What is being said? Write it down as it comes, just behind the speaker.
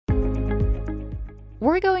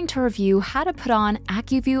we're going to review how to put on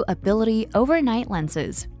ACUVUE Abiliti overnight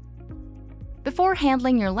lenses. Before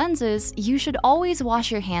handling your lenses, you should always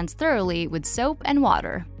wash your hands thoroughly with soap and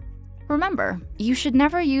water. Remember, you should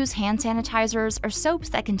never use hand sanitizers or soaps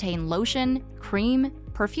that contain lotion, cream,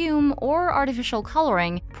 perfume, or artificial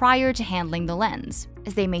coloring prior to handling the lens,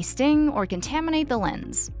 as they may sting or contaminate the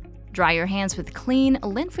lens. Dry your hands with a clean,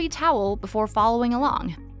 lint-free towel before following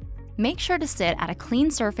along. Make sure to sit at a clean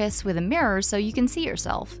surface with a mirror so you can see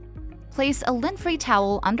yourself. Place a lint-free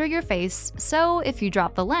towel under your face so if you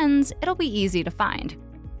drop the lens, it'll be easy to find.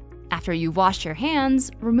 After you've washed your hands,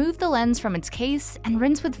 remove the lens from its case and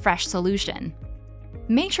rinse with fresh solution.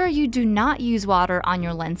 Make sure you do not use water on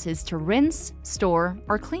your lenses to rinse, store,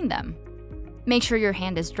 or clean them. Make sure your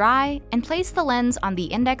hand is dry and place the lens on the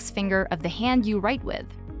index finger of the hand you write with.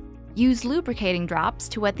 Use lubricating drops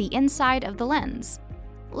to wet the inside of the lens.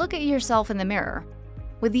 Look at yourself in the mirror.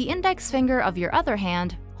 With the index finger of your other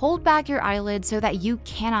hand, hold back your eyelid so that you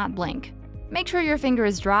cannot blink. Make sure your finger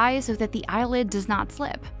is dry so that the eyelid does not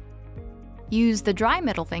slip. Use the dry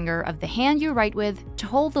middle finger of the hand you write with to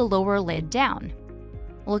hold the lower lid down.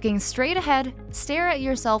 Looking straight ahead, stare at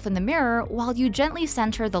yourself in the mirror while you gently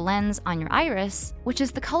center the lens on your iris, which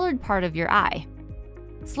is the colored part of your eye.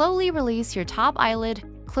 Slowly release your top eyelid,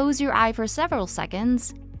 close your eye for several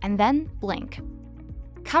seconds, and then blink.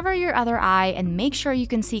 Cover your other eye and make sure you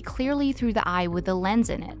can see clearly through the eye with the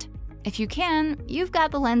lens in it. If you can, you've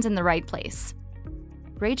got the lens in the right place.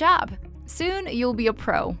 Great job! Soon you'll be a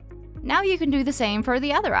pro. Now you can do the same for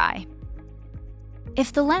the other eye.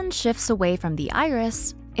 If the lens shifts away from the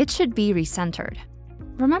iris, it should be recentered.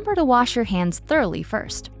 Remember to wash your hands thoroughly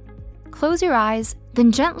first. Close your eyes,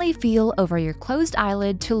 then gently feel over your closed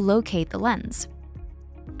eyelid to locate the lens.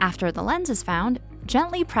 After the lens is found,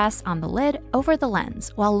 gently press on the lid over the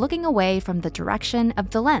lens while looking away from the direction of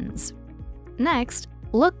the lens. Next,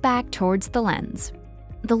 look back towards the lens.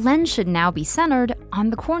 The lens should now be centered on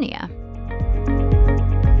the cornea.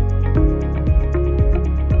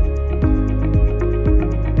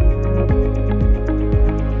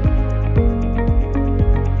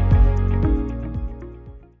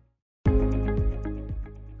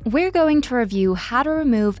 We're going to review how to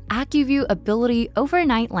remove ACUVUE Abiliti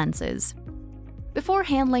overnight lenses. Before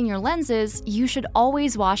handling your lenses, you should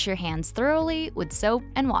always wash your hands thoroughly with soap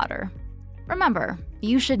and water. Remember,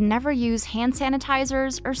 you should never use hand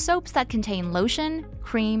sanitizers or soaps that contain lotion,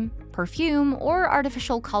 cream, perfume, or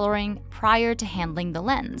artificial coloring prior to handling the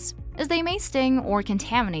lens, as they may sting or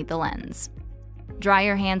contaminate the lens. Dry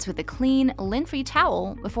your hands with a clean, lint-free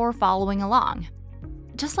towel before following along.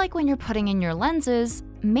 Just like when you're putting in your lenses,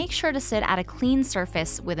 make sure to sit at a clean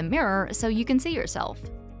surface with a mirror so you can see yourself.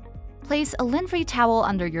 Place a lint-free towel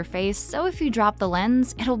under your face so if you drop the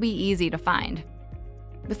lens, it'll be easy to find.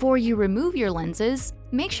 Before you remove your lenses,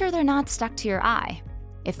 make sure they're not stuck to your eye.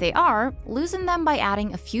 If they are, loosen them by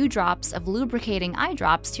adding a few drops of lubricating eye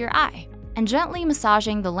drops to your eye and gently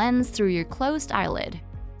massaging the lens through your closed eyelid.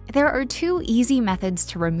 There are two easy methods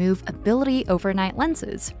to remove Abiliti overnight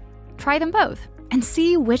lenses. Try them both and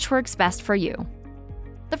see which works best for you.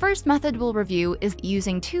 The first method we'll review is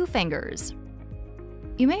using 2 fingers.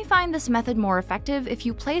 You may find this method more effective if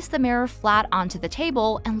you place the mirror flat onto the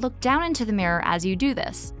table and look down into the mirror as you do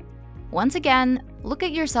this. Once again, look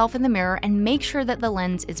at yourself in the mirror and make sure that the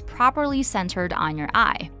lens is properly centered on your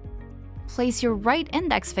eye. Place your right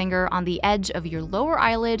index finger on the edge of your lower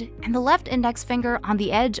eyelid and the left index finger on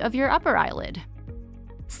the edge of your upper eyelid.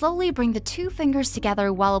 Slowly bring the 2 fingers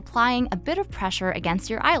together while applying a bit of pressure against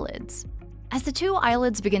your eyelids. As the 2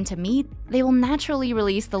 eyelids begin to meet, they will naturally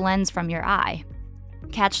release the lens from your eye.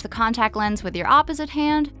 Catch the contact lens with your opposite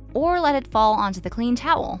hand or let it fall onto the clean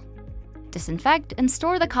towel. Disinfect and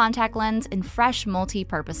store the contact lens in fresh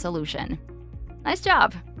multi-purpose solution. Nice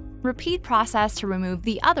job! Repeat process to remove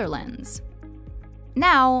the other lens.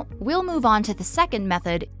 Now, we'll move on to the second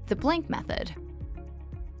method, the blink method.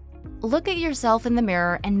 Look at yourself in the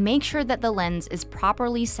mirror and make sure that the lens is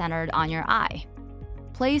properly centered on your eye.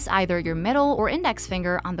 Place either your middle or index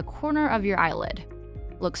finger on the corner of your eyelid.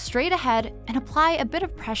 Look straight ahead and apply a bit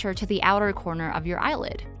of pressure to the outer corner of your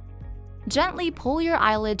eyelid. Gently pull your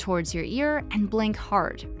eyelid towards your ear and blink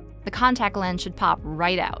hard. The contact lens should pop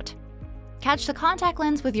right out. Catch the contact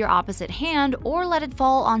lens with your opposite hand or let it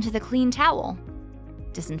fall onto the clean towel.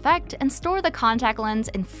 Disinfect and store the contact lens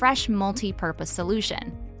in fresh multi-purpose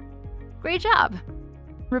solution. Great job!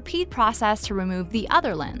 Repeat process to remove the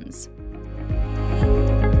other lens.